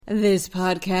This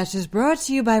podcast is brought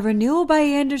to you by Renewal by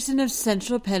Andersen of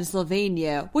Central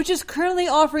Pennsylvania, which is currently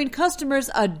offering customers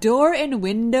a door and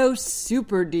window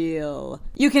super deal.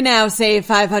 You can now save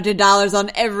 $500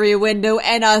 on every window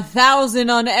and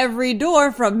 $1,000 on every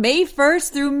door from May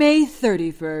 1st through May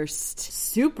 31st.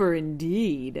 Super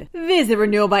indeed. Visit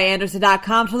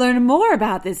renewalbyandersen.com to learn more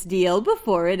about this deal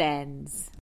before it ends.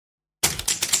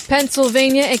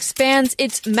 Pennsylvania expands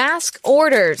its mask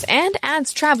orders and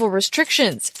adds travel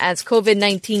restrictions as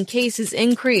COVID-19 cases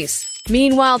increase.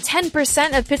 Meanwhile,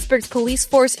 10% of Pittsburgh's police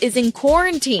force is in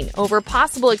quarantine over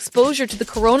possible exposure to the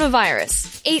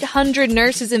coronavirus. 800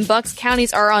 nurses in Bucks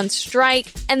counties are on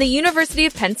strike, and the University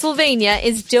of Pennsylvania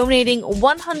is donating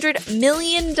 $100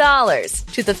 million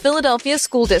to the Philadelphia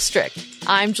School District.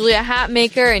 I'm Julia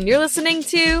Hatmaker, and you're listening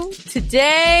to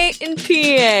Today in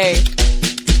PA.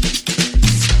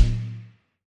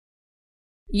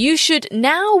 You should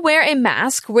now wear a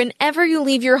mask whenever you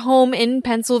leave your home in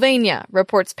Pennsylvania,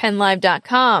 reports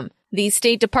PennLive.com. The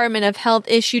State Department of Health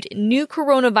issued new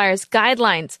coronavirus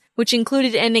guidelines, which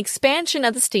included an expansion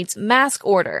of the state's mask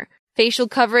order. Facial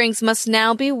coverings must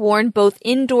now be worn both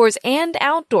indoors and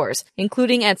outdoors,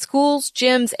 including at schools,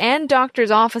 gyms, and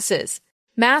doctors' offices.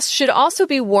 Masks should also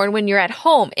be worn when you're at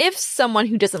home if someone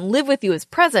who doesn't live with you is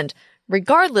present,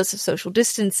 regardless of social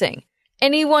distancing.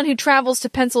 Anyone who travels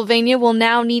to Pennsylvania will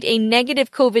now need a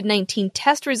negative COVID-19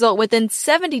 test result within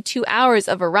 72 hours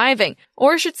of arriving,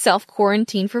 or should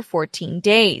self-quarantine for 14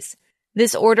 days.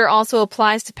 This order also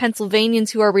applies to Pennsylvanians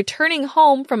who are returning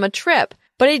home from a trip,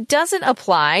 but it doesn't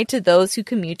apply to those who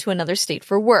commute to another state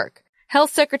for work. Health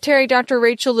Secretary Dr.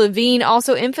 Rachel Levine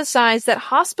also emphasized that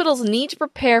hospitals need to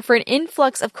prepare for an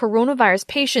influx of coronavirus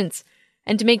patients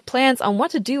and to make plans on what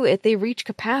to do if they reach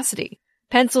capacity.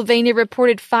 Pennsylvania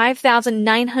reported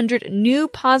 5,900 new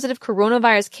positive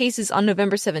coronavirus cases on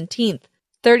November 17th.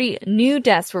 30 new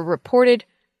deaths were reported,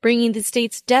 bringing the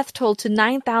state's death toll to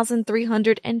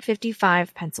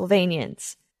 9,355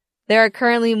 Pennsylvanians. There are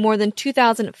currently more than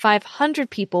 2,500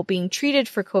 people being treated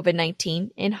for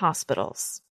COVID-19 in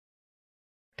hospitals.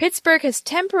 Pittsburgh has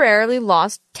temporarily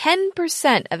lost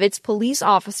 10% of its police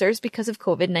officers because of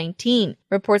COVID-19,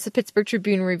 reports the Pittsburgh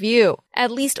Tribune-Review. At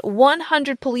least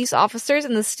 100 police officers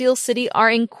in the Steel City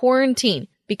are in quarantine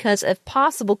because of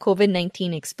possible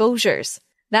COVID-19 exposures.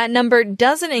 That number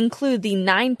doesn't include the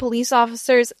 9 police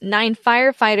officers, 9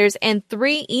 firefighters, and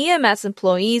 3 EMS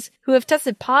employees who have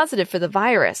tested positive for the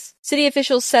virus. City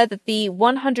officials said that the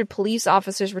 100 police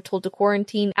officers were told to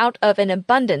quarantine out of an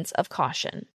abundance of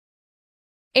caution.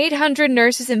 800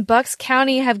 nurses in Bucks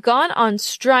County have gone on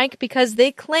strike because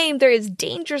they claim there is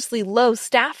dangerously low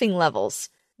staffing levels.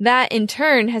 That, in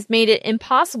turn, has made it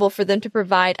impossible for them to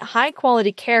provide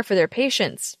high-quality care for their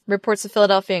patients, reports the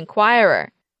Philadelphia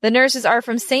Inquirer. The nurses are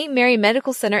from St. Mary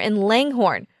Medical Center in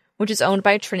Langhorne, which is owned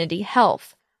by Trinity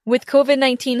Health. With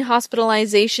COVID-19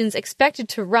 hospitalizations expected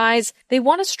to rise, they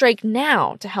want to strike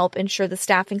now to help ensure the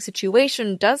staffing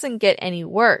situation doesn't get any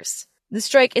worse. The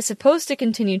strike is supposed to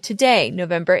continue today,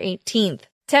 November 18th.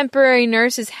 Temporary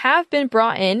nurses have been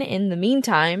brought in the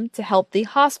meantime, to help the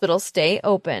hospital stay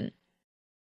open.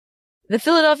 The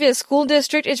Philadelphia School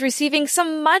District is receiving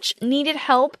some much-needed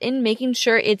help in making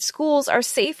sure its schools are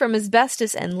safe from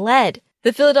asbestos and lead.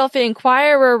 The Philadelphia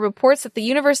Inquirer reports that the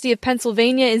University of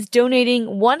Pennsylvania is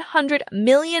donating $100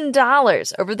 million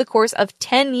over the course of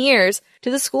 10 years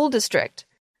to the school district.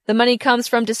 The money comes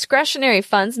from discretionary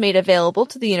funds made available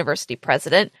to the university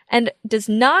president and does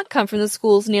not come from the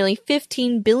school's nearly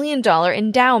 $15 billion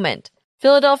endowment.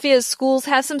 Philadelphia's schools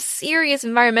have some serious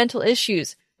environmental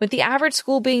issues, with the average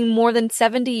school being more than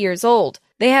 70 years old.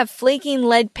 They have flaking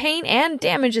lead paint and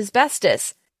damaged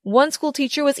asbestos. One school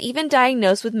teacher was even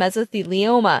diagnosed with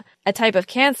mesothelioma, a type of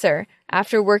cancer,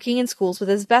 after working in schools with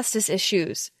asbestos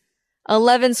issues.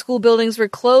 11 school buildings were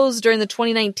closed during the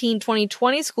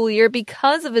 2019-2020 school year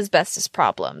because of asbestos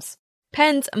problems.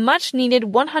 Penn's much-needed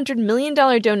 $100 million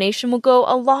donation will go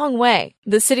a long way.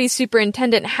 The city's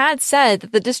superintendent had said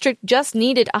that the district just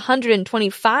needed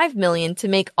 $125 million to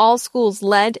make all schools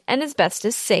lead and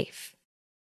asbestos safe.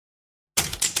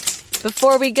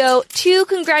 Before we go, 2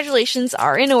 congratulations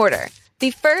are in order. The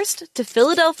first to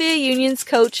Philadelphia Union's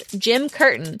coach Jim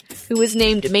Curtin, who was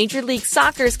named Major League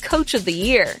Soccer's Coach of the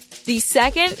Year. The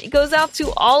second goes out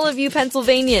to all of you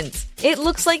Pennsylvanians. It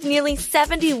looks like nearly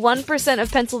 71%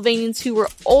 of Pennsylvanians who were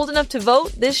old enough to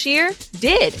vote this year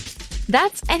did.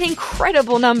 That's an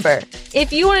incredible number.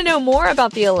 If you want to know more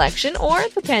about the election or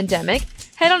the pandemic,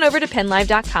 head on over to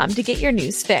PennLive.com to get your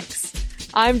news fix.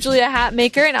 I'm Julia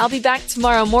Hatmaker, and I'll be back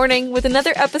tomorrow morning with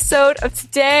another episode of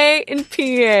Today in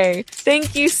PA.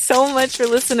 Thank you so much for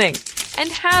listening,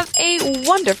 and have a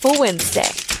wonderful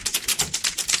Wednesday.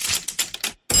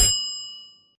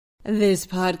 This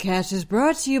podcast is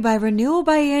brought to you by Renewal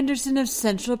by Andersen of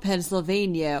Central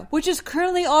Pennsylvania, which is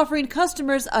currently offering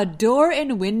customers a door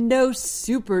and window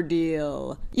super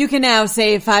deal. You can now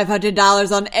save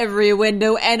 $500 on every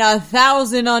window and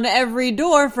 $1,000 on every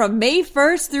door from May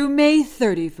 1st through May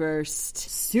 31st.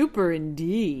 Super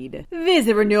indeed.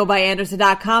 Visit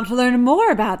renewalbyandersen.com to learn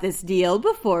more about this deal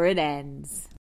before it ends.